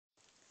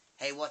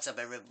Hey, what's up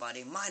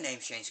everybody? My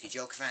name's Shansky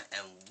Joker Fan,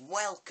 and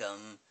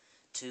welcome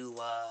to,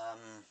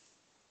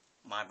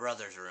 my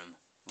brother's room.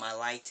 My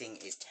lighting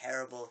is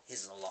terrible,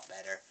 his is a lot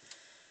better.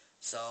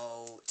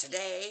 So,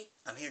 today,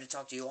 I'm here to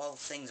talk to you all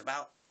things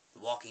about The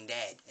Walking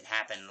Dead. It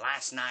happened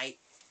last night.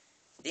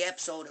 The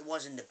episode, it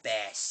wasn't the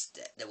best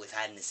that we've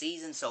had in the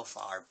season so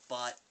far,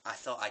 but I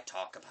thought I'd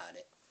talk about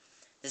it.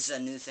 This is a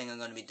new thing I'm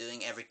going to be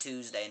doing every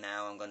Tuesday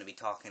now. I'm going to be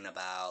talking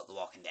about The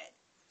Walking Dead.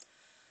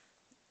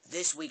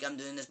 This week I'm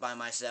doing this by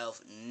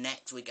myself.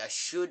 Next week I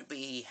should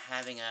be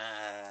having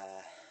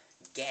a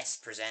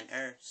guest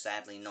presenter.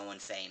 Sadly, no one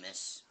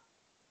famous.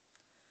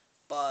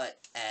 But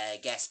a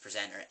guest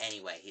presenter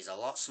anyway. He's a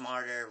lot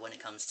smarter when it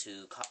comes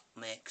to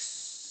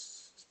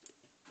comics.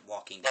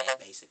 Walking Dead,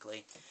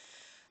 basically.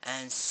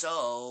 And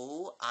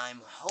so,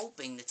 I'm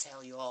hoping to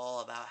tell you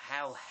all about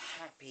how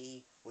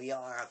happy we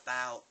are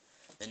about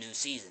the new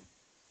season.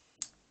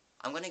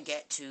 I'm going to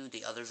get to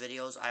the other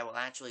videos. I will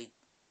actually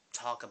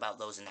talk about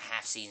those in the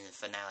half-season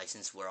finale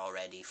since we're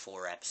already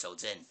 4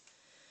 episodes in.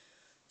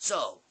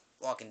 So,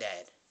 Walking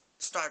Dead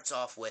starts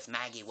off with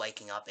Maggie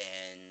waking up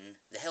in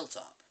the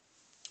hilltop.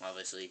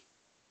 Obviously,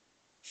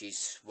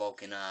 she's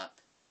woken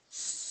up,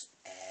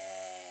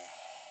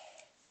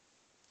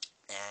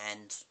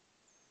 and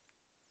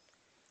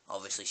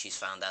obviously she's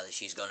found out that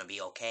she's going to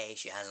be okay.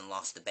 She hasn't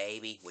lost the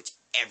baby, which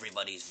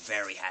everybody's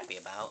very happy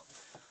about.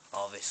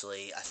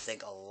 Obviously, I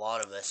think a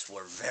lot of us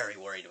were very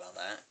worried about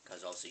that,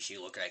 because obviously she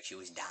looked like she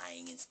was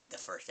dying in the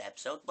first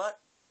episode, but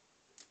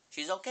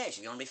she's okay.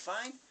 She's going to be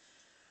fine.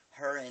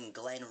 Her and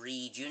Glenn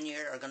Reed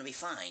Jr. are going to be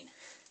fine.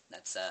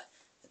 That's a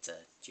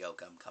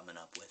joke I'm coming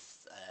up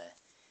with.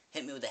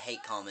 Hit me with the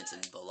hate comments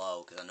in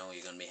below, because I know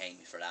you're going to be hating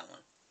me for that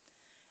one.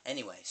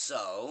 Anyway,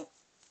 so,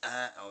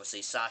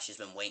 obviously Sasha's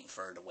been waiting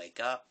for her to wake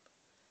up,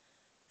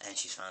 and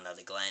she's found out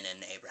that Glenn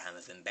and Abraham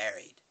have been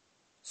buried.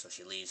 So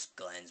she leaves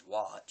Glenn's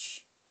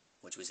watch,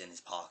 which was in his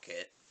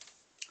pocket,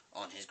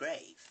 on his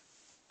grave.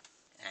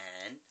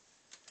 And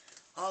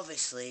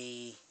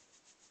obviously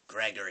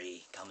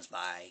Gregory comes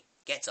by,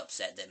 gets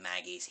upset that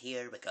Maggie's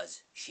here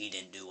because she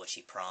didn't do what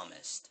she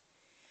promised.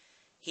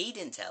 He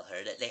didn't tell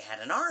her that they had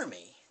an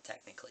army,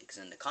 technically,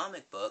 because in the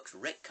comic books,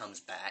 Rick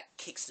comes back,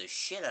 kicks the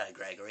shit out of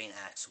Gregory, and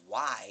asks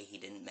why he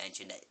didn't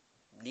mention that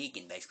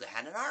Negan basically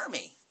had an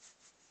army.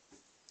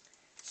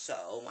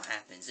 So, what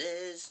happens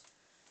is,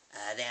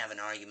 they have an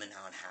argument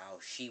on how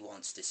she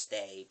wants to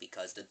stay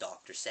because the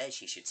doctor says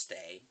she should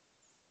stay,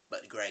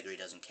 but Gregory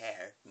doesn't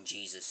care. And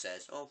Jesus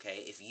says,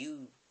 okay, if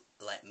you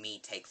let me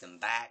take them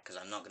back, because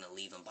I'm not going to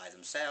leave them by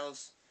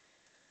themselves,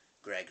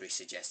 Gregory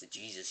suggests that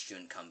Jesus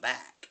shouldn't come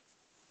back.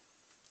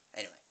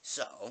 Anyway,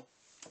 so,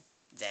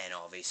 then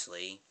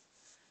obviously,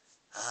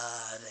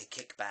 they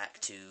kick back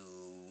to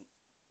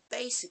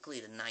basically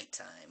the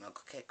nighttime. I'll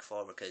kick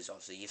forward because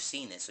obviously you've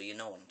seen it, so you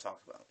know what I'm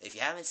talking about. If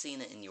you haven't seen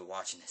it and you're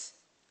watching this,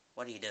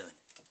 what are you doing?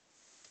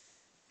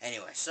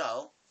 Anyway,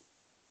 so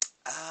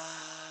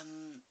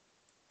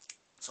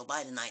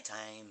by the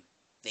nighttime,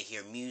 they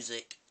hear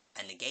music,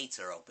 and the gates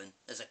are open.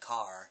 There's a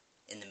car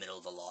in the middle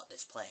of the lot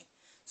that's playing.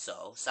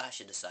 So,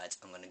 Sasha decides,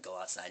 I'm going to go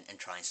outside and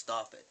try and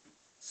stop it.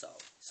 So,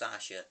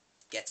 Sasha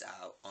gets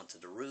out onto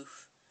the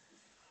roof,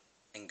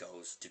 and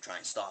goes to try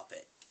and stop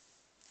it.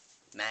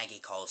 Maggie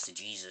calls to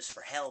Jesus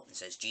for help, and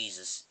says,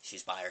 Jesus,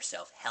 she's by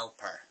herself, help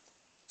her.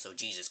 So,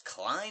 Jesus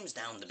climbs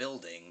down the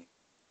building,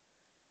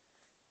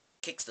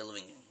 kicks the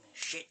living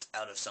shit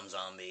out of some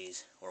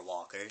zombies, or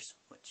walkers,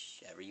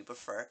 whichever you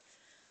prefer.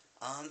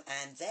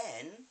 And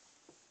then,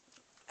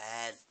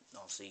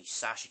 obviously,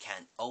 Sasha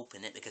can't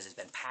open it because it's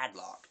been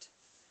padlocked.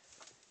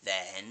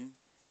 Then,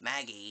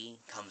 Maggie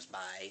comes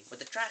by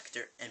with a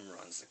tractor and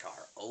runs the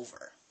car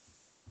over.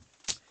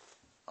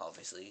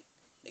 Obviously,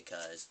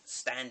 because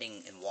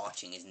standing and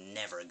watching is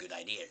never a good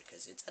idea,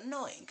 because it's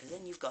annoying, because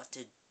then you've got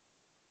to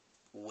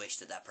wish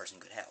that that person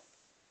could help.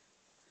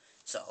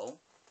 So,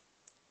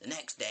 the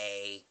next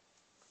day,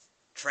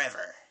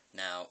 Trevor.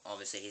 Now,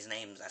 obviously, his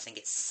name's, I think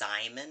it's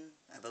Simon,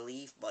 I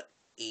believe, but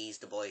he's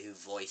the boy who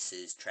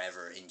voices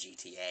Trevor in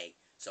GTA,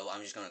 so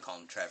I'm just going to call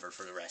him Trevor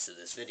for the rest of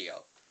this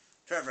video.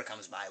 Trevor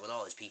comes by with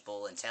all his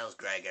people and tells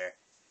Gregor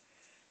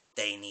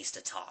that he needs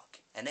to talk,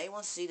 and they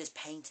want to see this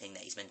painting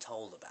that he's been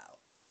told about.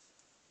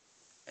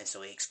 And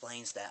so he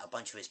explains that a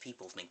bunch of his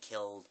people have been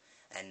killed,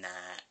 and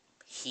that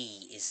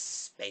he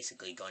is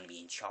basically going to be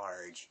in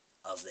charge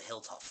of the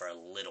hilltop for a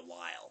little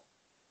while.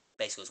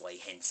 Basically is what he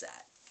hints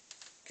at.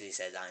 Because he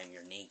says, I am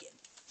your Negan,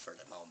 for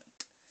the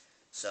moment.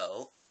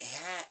 So,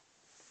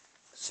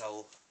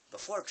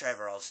 before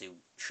Trevor obviously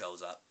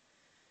shows up,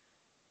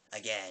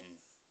 again,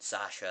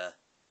 Sasha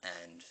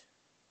and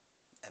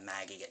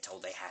Maggie get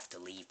told they have to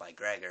leave by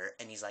Gregor,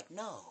 and he's like,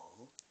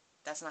 no,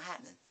 that's not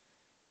happening.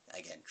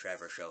 Again,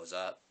 Trevor shows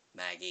up,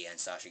 Maggie and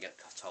Sasha get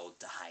told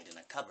to hide in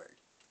a cupboard,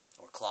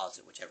 or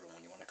closet, whichever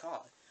one you want to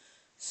call it.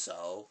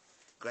 So,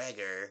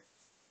 Gregor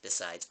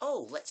decides,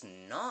 oh, let's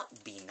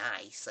not be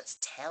nice, let's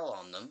tell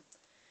on them.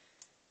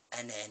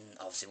 And then,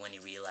 obviously, when he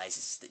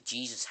realizes that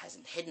Jesus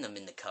hasn't hidden them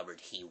in the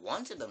cupboard he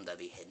wanted them to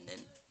be hidden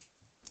in,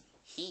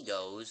 he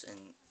goes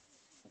and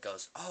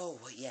goes, oh,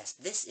 well, yes,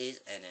 this is,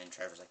 and then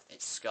Trevor's like,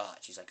 it's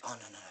scotch. He's like, oh,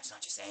 no, it's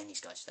not just any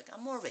scotch. He's like,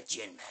 I'm more of a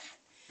gin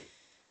man.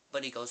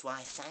 But he goes, well,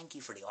 I thank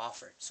you for the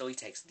offer. So he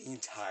takes the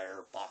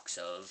entire box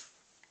of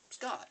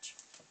scotch.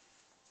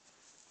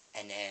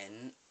 And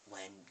then,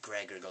 when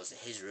Gregor goes to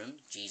his room,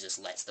 Jesus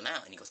lets them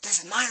out. And he goes,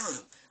 this is my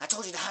room. I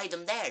told you to hide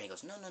them there. And he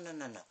goes, no.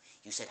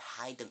 You said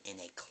hide them in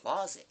a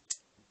closet.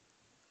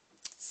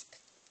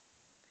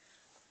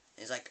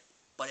 And he's like,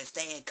 but if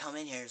they had come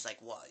in here, it's like,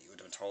 what? You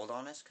would have told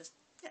on us? Because,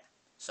 yeah.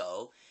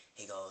 So,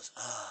 he goes,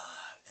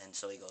 and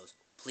so he goes,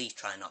 please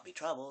try not be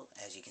troubled.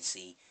 As you can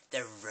see,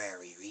 they're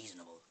very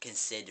reasonable,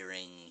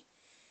 considering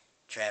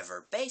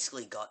Trevor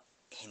basically got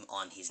him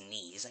on his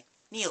knees. He's like,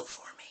 kneel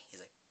for me. He's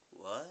like,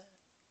 what?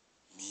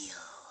 Kneel.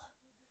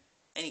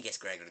 And he gets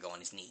Gregor to go on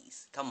his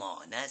knees. Come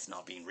on, that's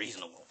not being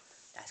reasonable.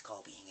 That's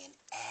called being an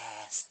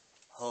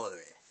asshole.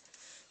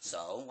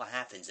 So, what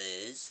happens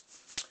is,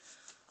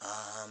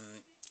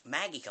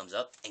 Maggie comes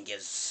up and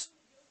gives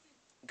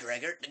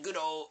Gregor the good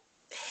old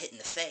hit in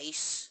the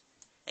face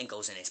and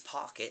goes in his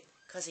pocket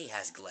because he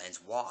has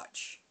Glenn's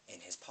watch in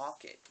his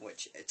pocket,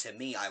 which to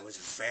me I was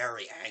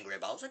very angry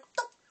about. I was like, what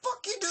the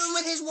fuck you doing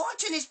with his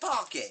watch in his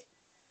pocket?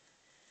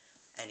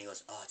 And he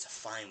goes, oh, it's a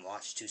fine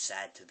watch, too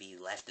sad to be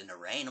left in the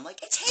rain. I'm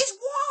like, it's his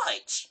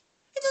watch!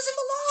 It doesn't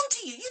belong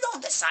to you! You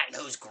don't decide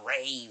whose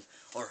grave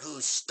or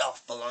whose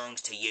stuff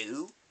belongs to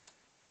you.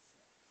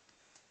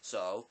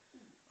 So,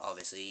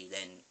 obviously,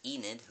 then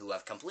Enid, who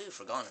I've completely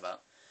forgotten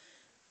about,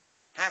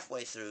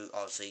 halfway through,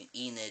 obviously,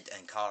 Enid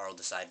and Carl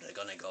decide they're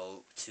gonna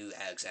go to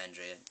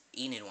Alexandria.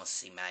 Enid wants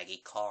to see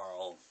Maggie.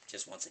 Carl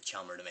just wants to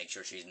chum her to make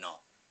sure she's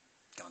not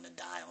gonna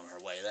die on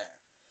her way there.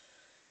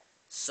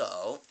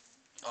 So,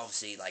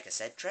 obviously, like I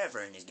said, Trevor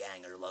and his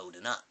gang are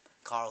loading up.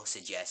 Carl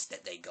suggests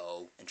that they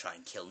go and try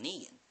and kill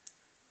Negan.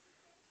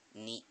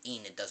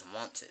 Enid doesn't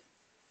want to.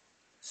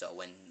 So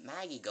when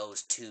Maggie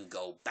goes to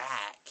go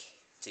back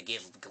to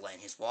give Glenn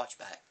his watch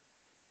back,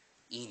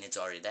 Enid's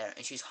already there,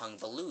 and she's hung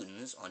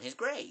balloons on his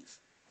grave.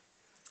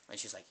 And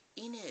she's like,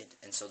 Enid!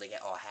 And so they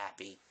get all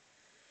happy.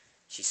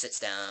 She sits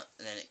down,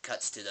 and then it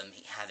cuts to them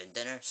having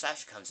dinner.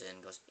 Sasha comes in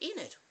and goes,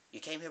 Enid, you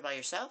came here by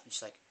yourself? And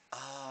she's like,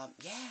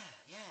 yeah.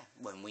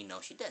 When we know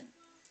she didn't.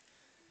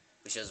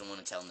 But she doesn't want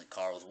to tell him that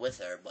Carl's with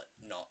her, but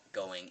not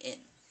going in.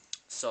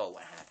 So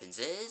what happens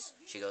is,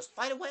 she goes,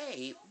 by the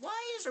way,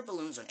 why is there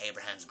balloons on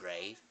Abraham's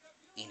grave?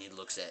 Enid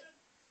looks at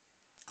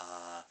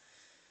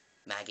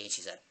Maggie, and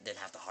she said, didn't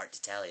have the heart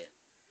to tell you.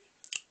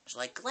 She's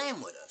like,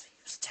 Glenn would have.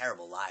 He was a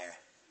terrible liar.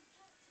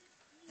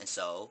 And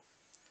so,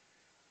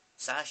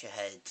 Sasha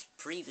had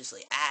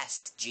previously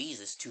asked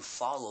Jesus to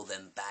follow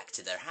them back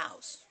to their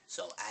house.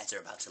 So as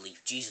they're about to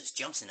leave, Jesus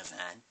jumps in a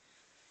van,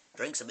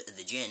 drinks a bit of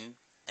the gin,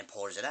 and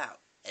pours it out.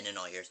 And then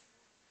all hears,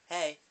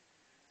 hey.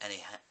 And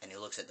he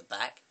looks at the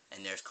back,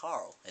 and there's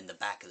Carl in the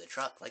back of the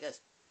truck, like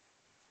this.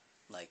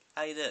 Like,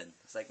 how you doing?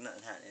 It's like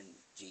nothing happened.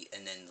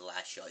 And then the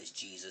last shot is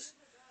Jesus.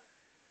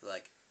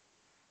 Like,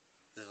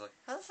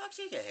 how the fuck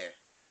did you get here?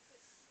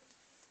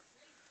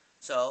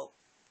 So,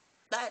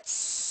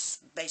 that's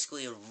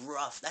basically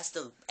that's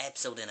the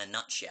episode in a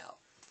nutshell.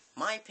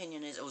 My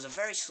opinion is it was a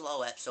very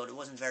slow episode. It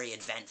wasn't very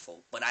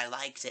eventful, but I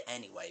liked it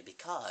anyway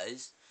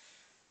because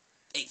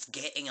it's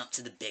getting up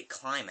to the big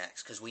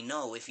climax. Because we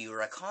know if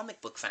you're a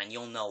comic book fan,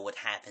 you'll know what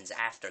happens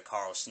after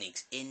Carl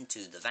sneaks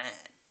into the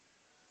van.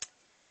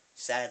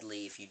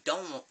 Sadly, if you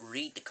don't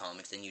read the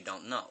comics, then you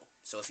don't know.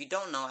 So if you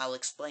don't know, I'll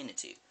explain it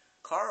to you.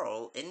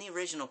 Carl, in the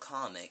original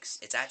comics,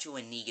 it's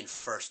actually when Negan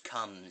first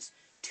comes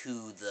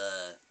to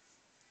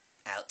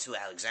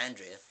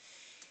Alexandria.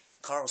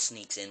 Carl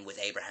sneaks in with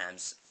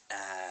Abraham's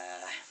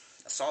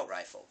assault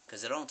rifle,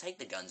 because they don't take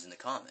the guns in the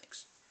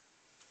comics.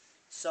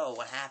 So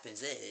what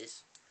happens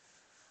is,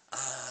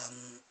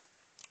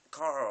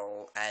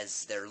 Carl,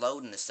 as they're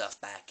loading the stuff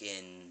back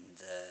in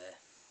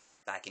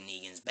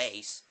Negan's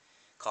base,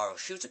 Carl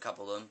shoots a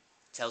couple of them,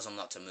 tells them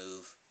not to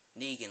move.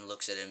 Negan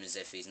looks at him as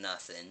if he's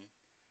nothing,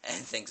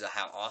 and thinks of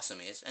how awesome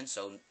he is, and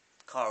so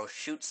Carl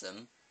shoots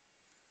them.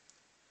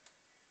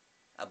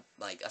 I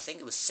think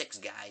it was 6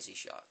 guys he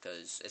shot,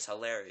 because it's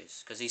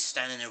hilarious. Because he's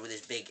standing there with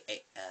his big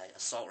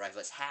assault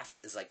rifle.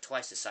 It's like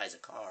twice the size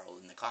of Carl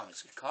in the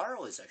comics.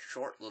 Carl is a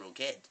short little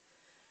kid.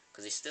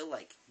 Because he's still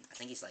I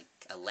think he's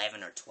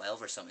 11 or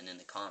 12 or something in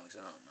the comics, I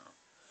don't know.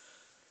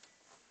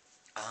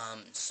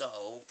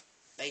 So,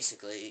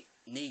 basically,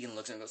 Negan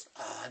looks at him and goes,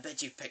 oh, I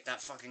bet you picked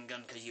that fucking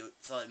gun because you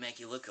thought it'd make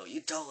you look cool.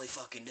 You totally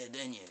fucking did,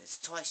 didn't you? It's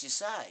twice your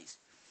size.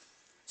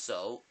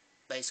 So,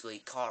 basically,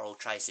 Carl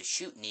tries to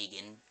shoot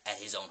Negan at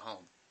his own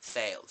home.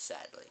 Fails,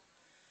 sadly.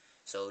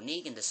 So,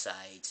 Negan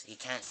decides he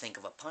can't think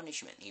of a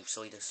punishment.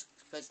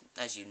 Because,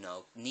 as you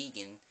know,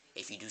 Negan,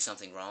 if you do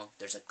something wrong,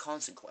 there's a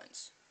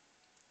consequence.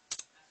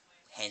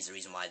 Hence the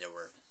reason why there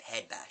were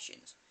head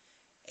bashings.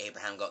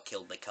 Abraham got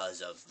killed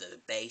because of the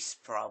base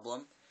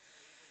problem,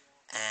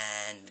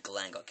 and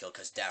Glenn got killed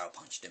because Daryl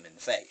punched him in the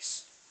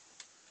face.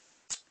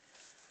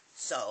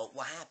 So,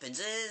 what happens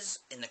is,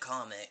 in the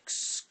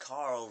comics,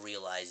 Carl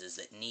realizes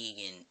that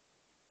Negan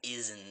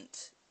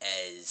isn't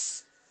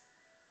as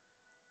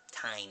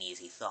tiny as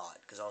he thought,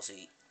 because also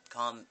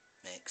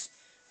comics,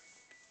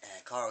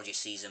 Carl just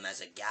sees him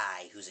as a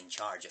guy who's in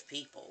charge of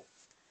people.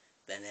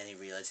 But then he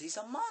realizes he's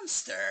a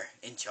monster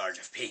in charge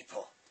of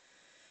people.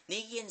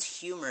 Negan's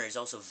humor is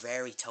also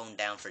very toned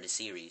down for the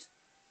series.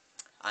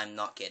 I'm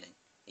not kidding.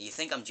 You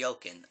think I'm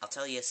joking? I'll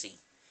tell you a scene.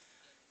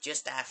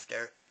 Just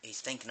after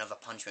he's thinking of a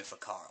punishment for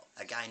Carl,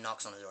 a guy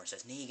knocks on the door and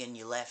says, "Negan,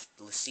 you left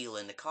Lucille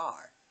in the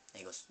car." And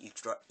he goes,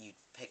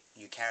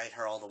 "You carried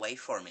her all the way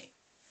for me."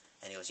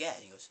 And he goes, "Yeah."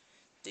 And he goes,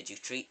 Did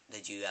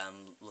you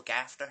look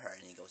after her?"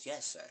 And he goes,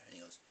 "Yes, sir." And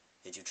he goes,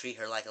 "Did you treat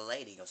her like a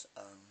lady?" He goes,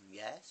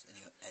 "Yes."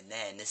 And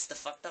then, this is the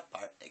fucked up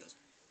part, he goes,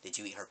 "Did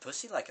you eat her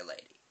pussy like a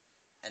lady?"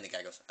 And the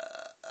guy goes,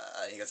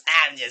 he goes,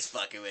 "I'm just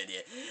fucking with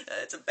you.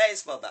 It's a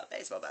baseball bat.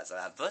 Baseball bats don't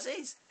have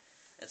pussies."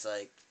 It's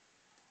like,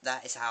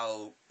 that is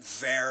how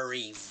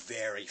very,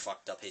 very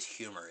fucked up his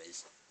humor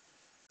is.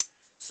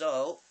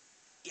 So,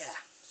 yeah.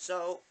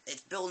 So,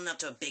 it's building up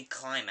to a big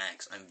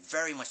climax. I'm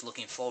very much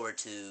looking forward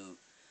to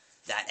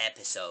that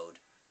episode,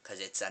 because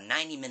it's a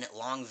 90-minute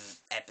long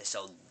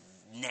episode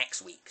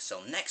next week.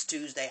 So, next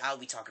Tuesday, I'll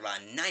be talking about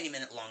a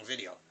 90-minute long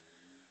video.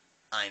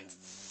 I'm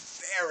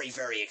very,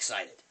 very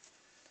excited.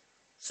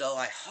 So,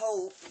 I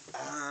hope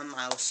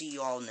I will see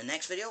you all in the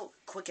next video.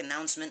 Quick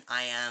announcement,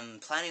 I am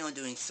planning on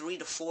doing 3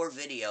 to 4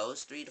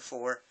 videos, 3 to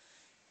 4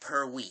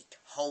 per week,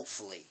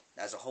 hopefully.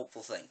 That's a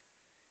hopeful thing.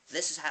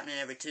 This is happening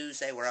every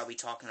Tuesday, where I'll be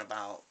talking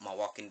about my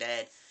Walking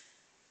Dead.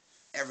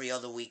 Every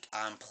other week,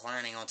 I'm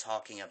planning on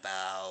talking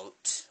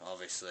about,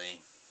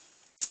 obviously,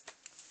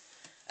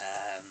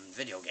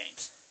 video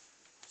games.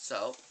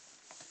 So,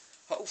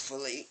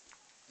 hopefully,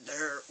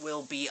 there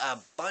will be a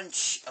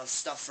bunch of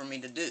stuff for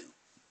me to do.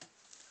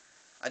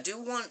 I do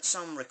want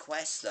some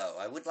requests, though.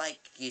 I would like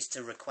you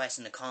to request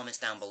in the comments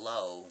down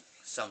below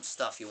some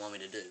stuff you want me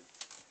to do.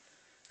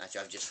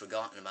 Actually, I've just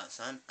forgotten about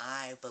some.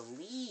 I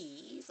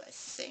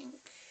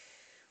think...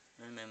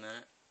 Wait a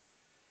minute.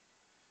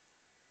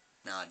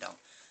 No, I don't.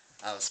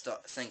 I was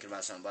thinking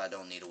about something, but I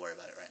don't need to worry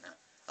about it right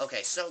now.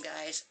 Okay, so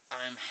guys,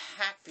 I'm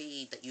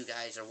happy that you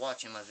guys are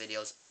watching my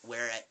videos.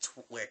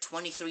 We're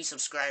 23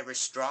 subscribers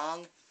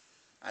strong.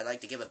 I'd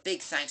like to give a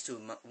big thanks to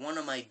one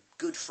of my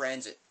good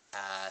friends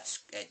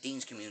at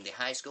Dean's Community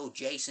High School,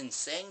 Jason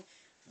Singh.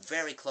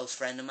 Very close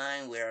friend of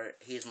mine, where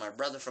he is my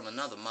brother from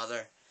another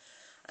mother.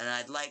 And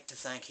I'd like to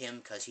thank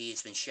him because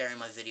he's been sharing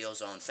my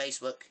videos on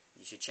Facebook.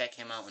 You should check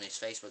him out on his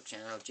Facebook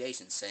channel,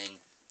 Jason Singh.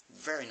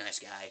 Very nice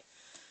guy.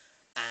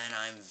 And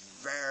I'm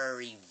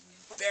very,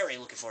 very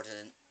looking forward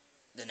to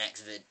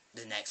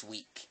the next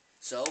week.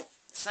 So,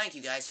 thank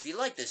you guys. If you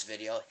like this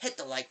video, hit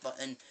the like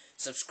button,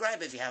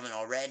 subscribe if you haven't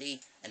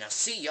already, and I'll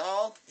see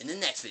y'all in the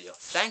next video.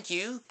 Thank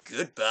you.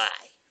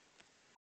 Goodbye.